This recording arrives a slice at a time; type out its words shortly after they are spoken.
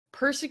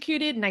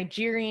persecuted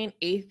Nigerian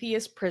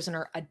atheist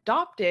prisoner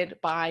adopted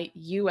by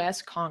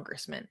U.S.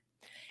 Congressman.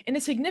 In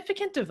a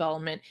significant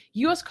development,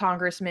 U.S.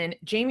 Congressman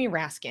Jamie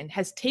Raskin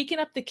has taken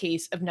up the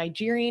case of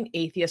Nigerian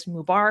atheist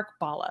Mubarak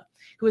Bala,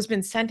 who has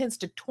been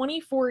sentenced to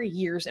 24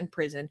 years in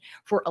prison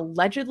for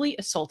allegedly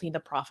assaulting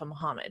the Prophet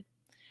Muhammad.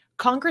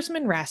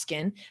 Congressman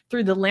Raskin,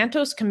 through the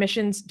Lantos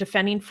Commission's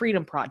Defending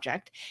Freedom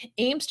Project,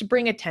 aims to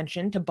bring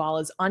attention to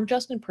Bala's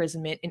unjust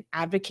imprisonment and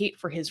advocate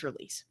for his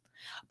release.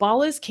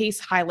 Bala's case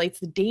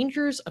highlights the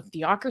dangers of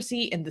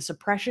theocracy and the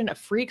suppression of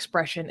free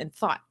expression and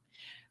thought.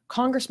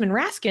 Congressman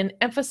Raskin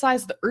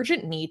emphasized the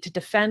urgent need to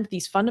defend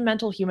these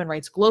fundamental human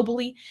rights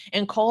globally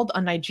and called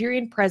on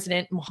Nigerian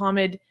President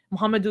Muhammadu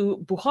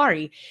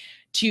Buhari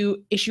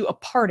to issue a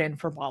pardon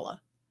for Bala.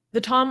 The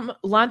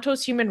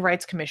Lantos Human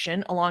Rights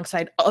Commission,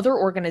 alongside other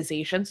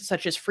organizations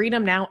such as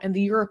Freedom Now and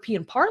the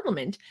European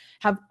Parliament,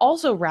 have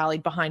also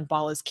rallied behind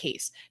Bala's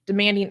case,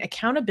 demanding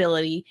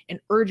accountability and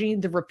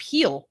urging the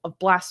repeal of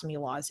blasphemy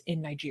laws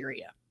in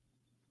Nigeria.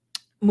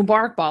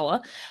 Mubarak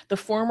Bala, the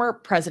former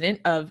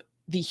president of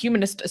the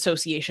Humanist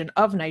Association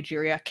of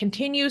Nigeria,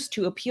 continues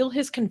to appeal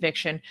his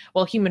conviction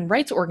while human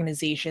rights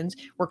organizations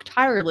work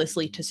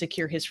tirelessly to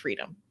secure his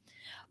freedom.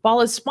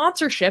 Bala's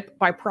sponsorship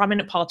by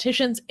prominent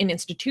politicians and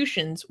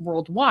institutions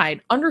worldwide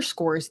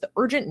underscores the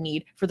urgent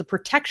need for the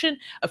protection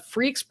of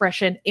free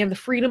expression and the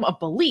freedom of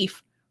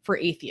belief for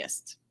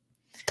atheists.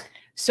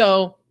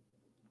 So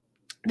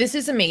this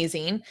is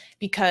amazing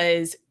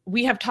because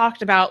we have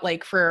talked about,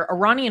 like, for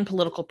Iranian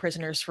political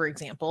prisoners, for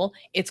example,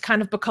 it's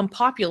kind of become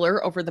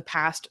popular over the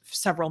past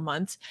several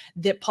months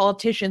that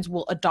politicians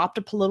will adopt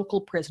a political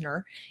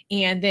prisoner,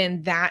 and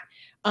then that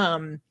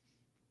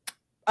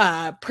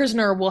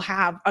prisoner will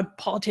have a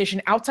politician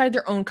outside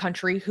their own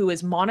country who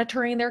is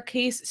monitoring their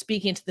case,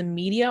 speaking to the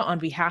media on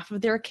behalf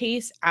of their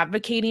case,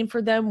 advocating for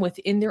them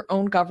within their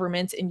own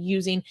governments, and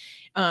using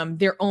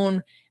their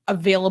own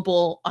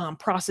available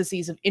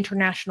processes of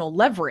international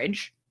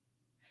leverage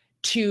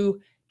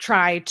to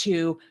try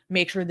to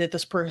make sure that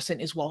this person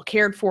is well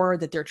cared for,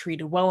 that they're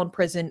treated well in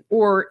prison,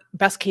 or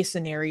best case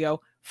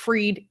scenario,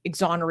 freed,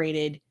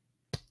 exonerated,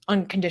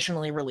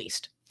 unconditionally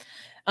released.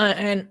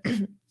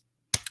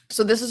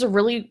 So this is a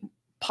really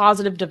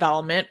positive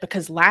development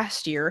because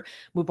last year,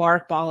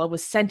 Mubarak Bala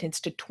was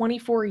sentenced to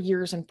 24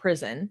 years in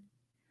prison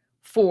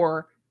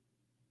for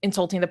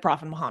insulting the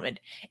Prophet Muhammad.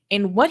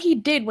 And what he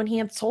did when he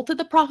insulted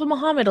the Prophet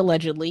Muhammad,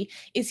 allegedly,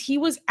 is he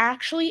was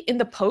actually in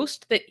the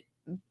post that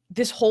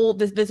this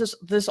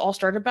all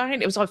started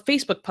behind. It was a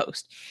Facebook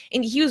post.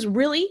 And he was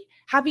really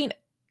having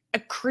a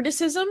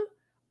criticism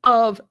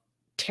of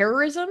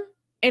terrorism,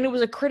 and it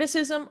was a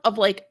criticism of,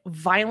 like,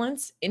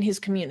 violence in his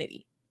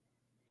community,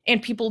 and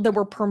people that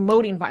were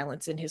promoting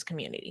violence in his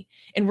community,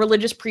 and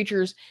religious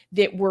preachers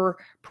that were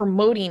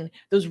promoting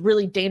those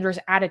really dangerous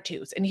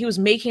attitudes. And he was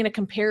making a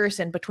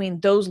comparison between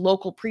those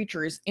local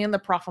preachers and the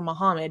Prophet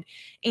Muhammad,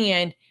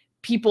 and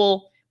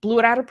people blew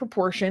it out of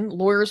proportion.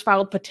 Lawyers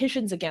filed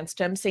petitions against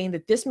him saying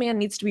that this man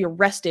needs to be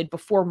arrested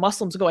before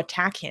Muslims go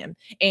attack him.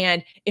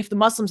 And if the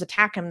Muslims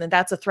attack him, then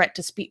that's a threat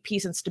to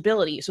peace and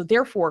stability. So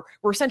therefore,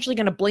 we're essentially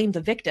going to blame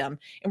the victim,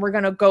 and we're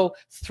going to go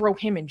throw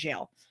him in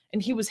jail.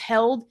 And he was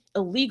held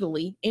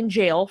illegally in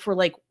jail for,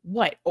 like,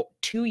 what,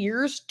 2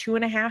 years,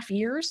 2.5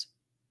 years,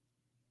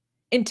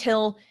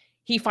 until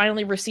he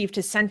finally received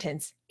his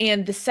sentence.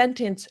 And the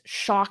sentence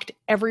shocked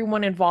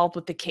everyone involved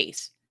with the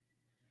case,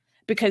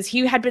 because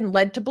he had been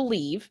led to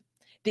believe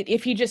that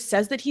if he just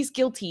says that he's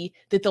guilty,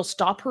 that they'll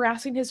stop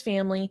harassing his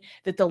family,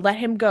 that they'll let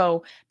him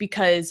go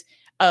because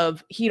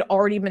he'd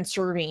already been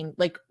serving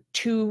like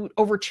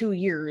over 2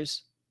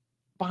 years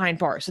behind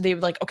bars. So they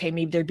were like, okay,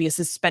 maybe there'd be a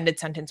suspended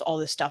sentence, all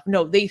this stuff.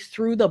 No, they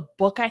threw the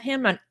book at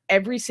him on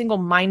every single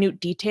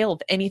minute detail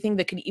of anything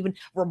that could even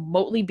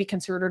remotely be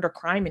considered a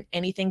crime and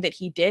anything that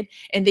he did.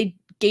 And they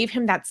gave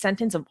him that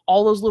sentence of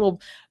all those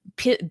little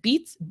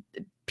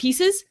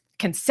pieces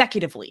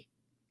consecutively,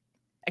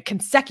 a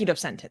consecutive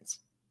sentence,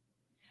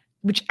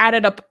 which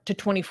added up to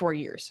 24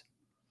 years.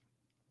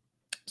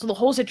 So the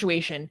whole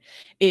situation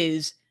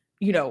is,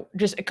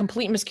 just a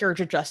complete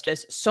miscarriage of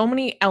justice. So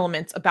many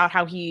elements about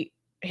how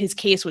his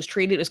case was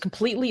treated as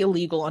completely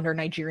illegal under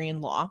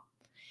Nigerian law.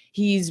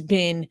 He's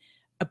been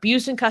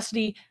abused in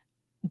custody,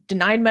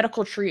 denied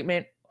medical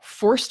treatment,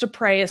 forced to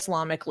pray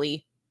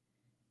Islamically,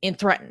 and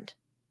threatened.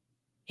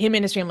 Him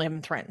and his family have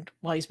been threatened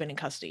while he's been in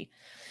custody.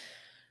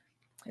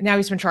 And now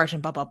he's been charged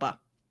and blah, blah, blah.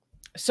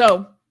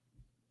 So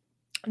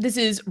this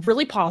is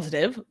really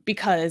positive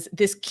because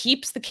this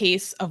keeps the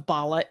case of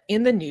Bala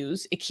in the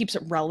news. It keeps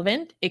it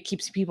relevant. It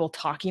keeps people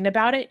talking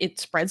about it. It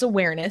spreads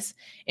awareness.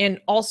 And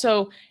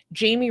also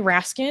Jamie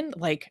Raskin,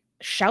 like,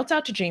 shouts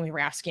out to Jamie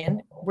Raskin.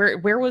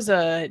 Where was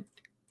a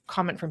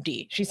comment from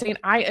D? She's saying,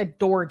 I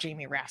adore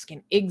Jamie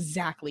Raskin.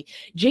 Exactly.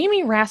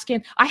 Jamie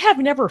Raskin, I have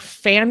never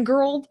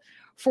fangirled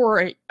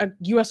for a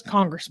U.S.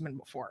 congressman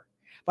before.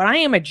 But I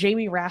am a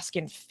Jamie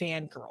Raskin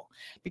fangirl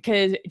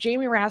because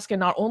Jamie Raskin,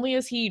 not only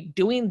is he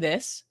doing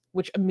this,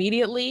 which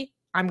immediately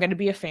I'm going to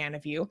be a fan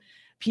of you,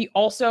 he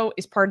also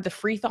is part of the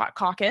Free Thought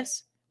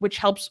Caucus, which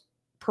helps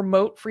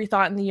promote free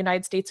thought in the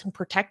United States and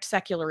protect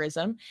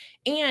secularism.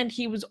 And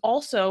he was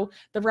also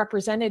the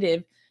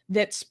representative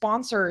that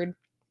sponsored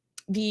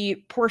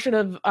the portion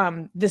of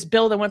this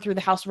bill that went through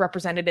the House of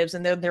Representatives,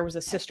 and then there was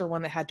a sister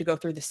one that had to go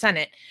through the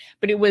Senate.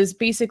 But it was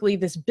basically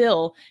this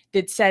bill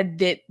that said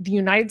that the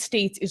United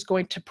States is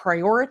going to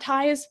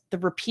prioritize the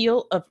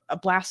repeal of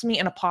blasphemy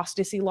and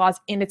apostasy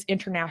laws in its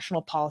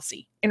international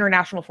policy,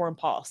 international foreign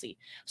policy.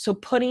 So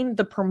putting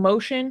the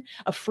promotion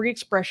of free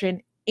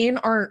expression in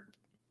our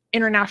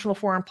international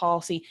foreign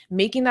policy,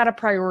 making that a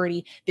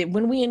priority, that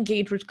when we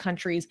engage with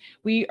countries,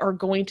 we are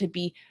going to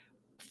be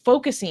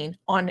focusing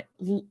on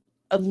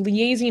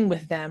liaising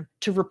with them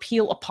to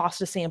repeal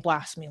apostasy and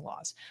blasphemy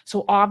laws.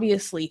 So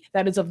obviously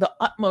that is of the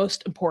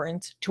utmost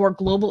importance to our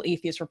global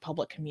Atheist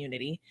Republic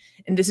community.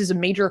 And this is a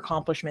major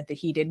accomplishment that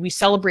he did. We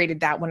celebrated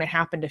that when it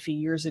happened a few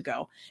years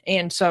ago.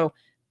 And so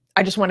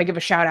I just want to give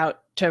a shout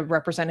out to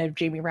Representative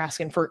Jamie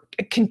Raskin for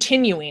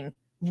continuing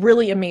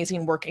really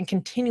amazing work and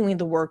continuing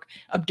the work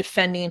of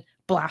defending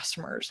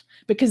blasphemers,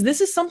 because this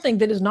is something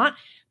that is not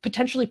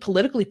potentially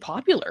politically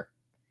popular,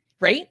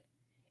 right?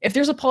 If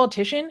there's a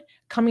politician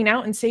coming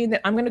out and saying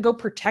that I'm going to go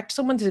protect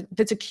someone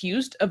that's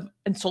accused of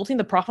insulting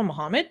the Prophet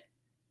Muhammad,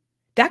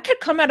 that could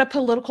come at a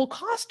political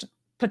cost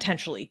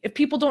potentially. If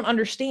people don't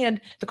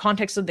understand the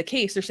context of the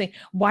case, they're saying,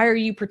 why are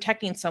you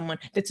protecting someone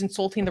that's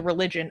insulting the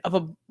religion of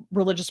a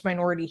religious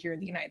minority here in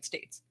the United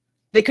States?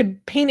 They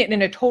could paint it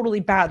in a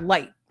totally bad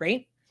light,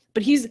 right?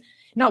 But he's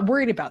not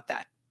worried about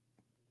that.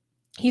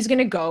 He's going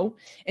to go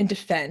and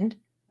defend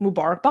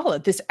Mubarak Bala,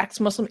 this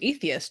ex-Muslim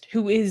atheist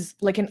who is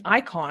like an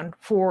icon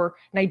for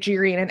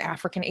Nigerian and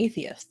African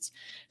atheists.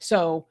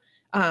 So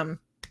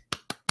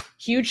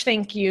huge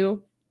thank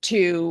you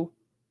to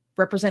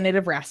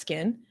Representative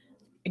Raskin.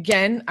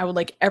 Again, I would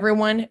like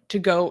everyone to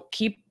go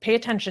pay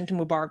attention to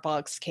Mubarak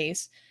Bala's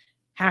case,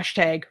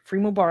 hashtag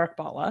Free Mubarak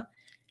Bala.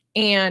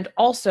 And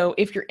also,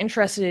 if you're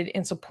interested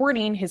in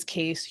supporting his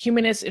case,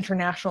 Humanists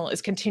International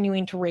is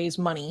continuing to raise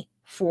money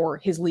for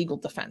his legal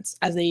defense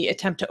as they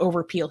attempt to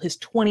overappeal his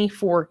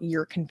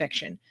 24-year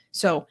conviction.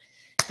 So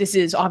this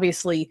is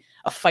obviously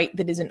a fight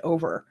that isn't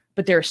over,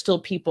 but there are still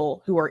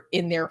people who are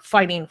in there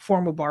fighting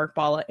for Mubarak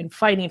Bala and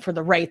fighting for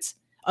the rights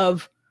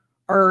of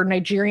our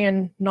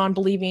Nigerian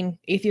non-believing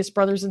atheist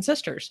brothers and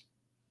sisters.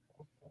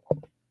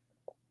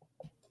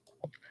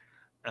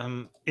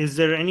 Is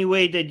there any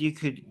way that you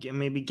could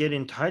maybe get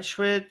in touch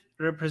with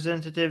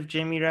Representative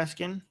Jamie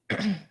Raskin?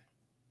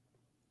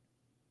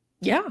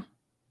 Yeah.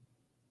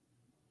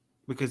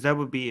 Because that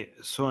would be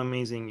so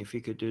amazing if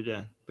you could do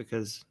that.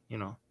 Because, you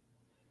know,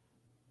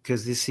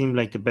 because this seemed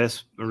like the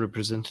best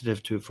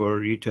representative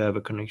for you to have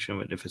a connection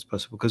with, if it's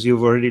possible. Because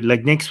you've already,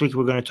 like next week,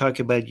 we're going to talk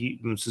about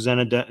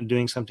Susanna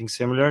doing something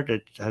similar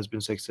that has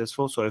been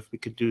successful. So if we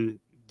could do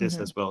this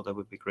as well, that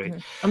would be great.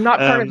 I'm not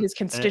part of his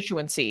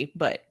constituency,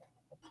 but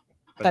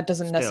that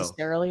doesn't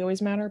necessarily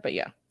always matter. But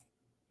yeah.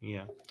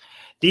 Yeah.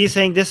 Do you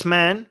think this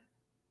man,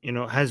 you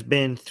know, has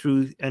been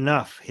through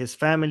enough? His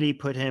family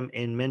put him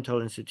in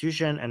mental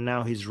institution, and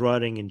now he's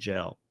rotting in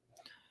jail.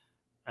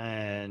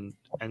 And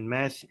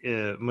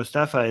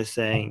Mustafa is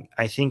saying,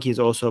 I think he's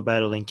also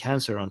battling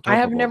cancer on top. I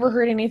have never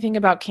heard anything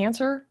about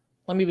cancer.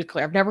 Let me be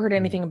clear. I've never heard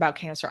anything about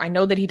cancer. I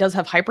know that he does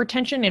have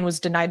hypertension and was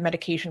denied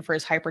medication for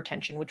his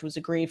hypertension, which was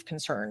a grave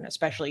concern,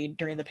 especially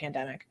during the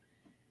pandemic.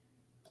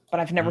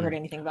 But I've never heard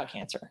anything about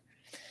cancer.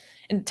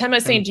 And Tema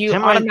is saying, do you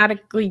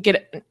automatically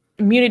get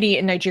immunity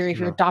in Nigeria if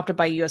you're adopted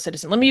by a U.S.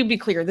 citizen? Let me be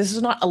clear. This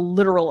is not a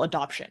literal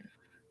adoption,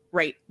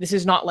 right? This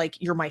is not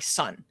like you're my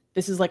son.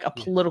 This is like a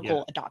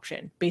political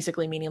adoption,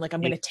 basically meaning like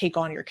I'm going to take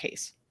on your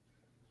case.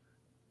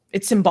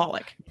 It's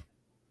symbolic.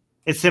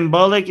 It's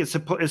symbolic. It's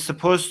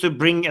supposed to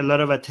bring a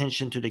lot of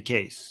attention to the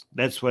case.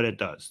 That's what it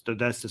does. So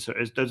that's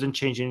it doesn't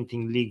change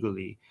anything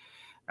legally,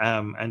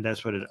 and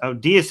that's what it. Oh,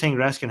 D is saying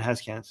Raskin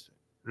has cancer.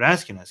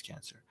 Raskin has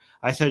cancer.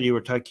 I thought you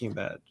were talking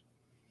about.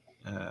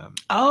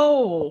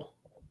 Oh.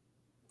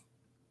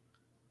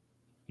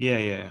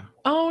 Yeah.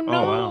 Oh no.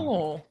 Oh,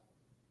 wow.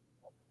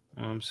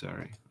 Oh, I'm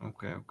sorry.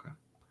 Okay.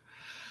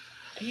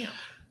 Damn.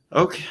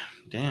 Okay.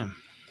 Damn.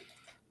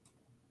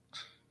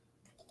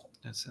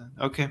 That's it.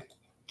 Okay.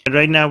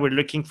 Right now we're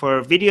looking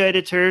for video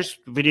editors.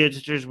 Video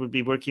editors would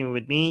be working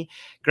with me.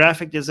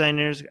 Graphic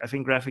designers. I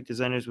think graphic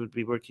designers would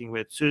be working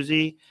with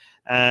Susie.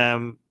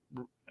 Grant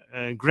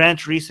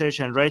research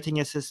and writing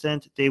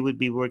assistant. They would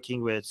be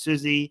working with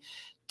Susie.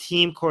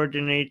 Team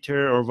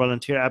coordinator or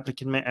volunteer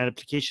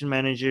application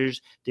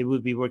managers, they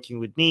would be working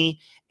with me.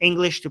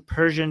 English to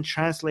Persian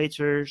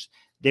translators,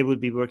 they would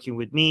be working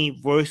with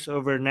me.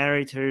 Voiceover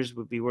narrators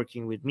would be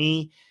working with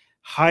me.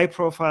 High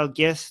profile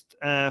guest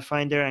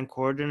finder and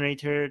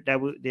coordinator,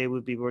 they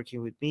would be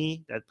working with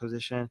me, that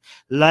position.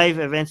 Live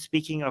event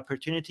speaking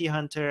opportunity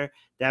hunter,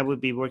 that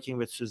would be working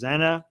with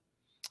Susanna.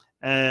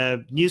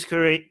 News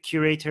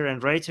curator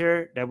and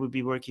writer, that would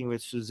be working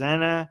with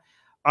Susanna.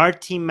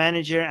 Art team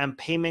manager and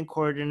payment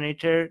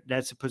coordinator,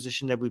 that's a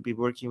position that we'd be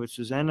working with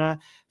Susanna.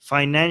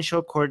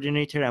 Financial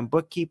coordinator and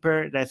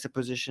bookkeeper, that's a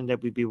position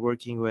that we'd be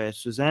working with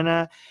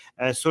Susanna.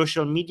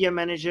 Social media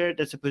manager,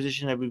 that's a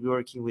position that we'd be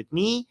working with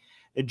me.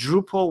 A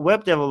Drupal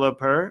web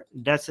developer,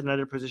 that's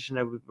another position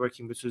that we're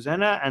working with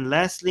Susanna. And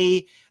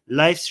lastly,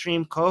 live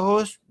stream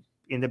co-host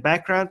in the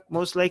background,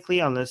 most likely,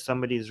 unless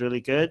somebody is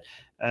really good.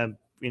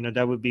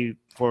 That would be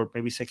for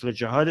maybe secular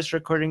jihadist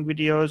recording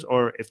videos,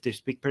 or if they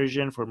speak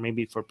Persian, for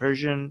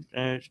Persian,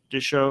 the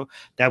show,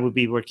 that would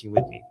be working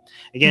with me.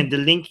 Again, the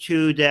link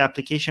to the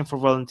application for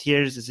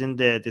volunteers is in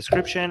the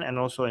description and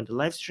also in the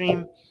live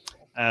stream.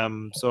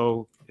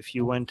 So if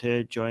you want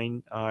to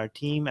join our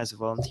team as a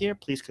volunteer,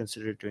 please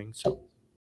consider doing so.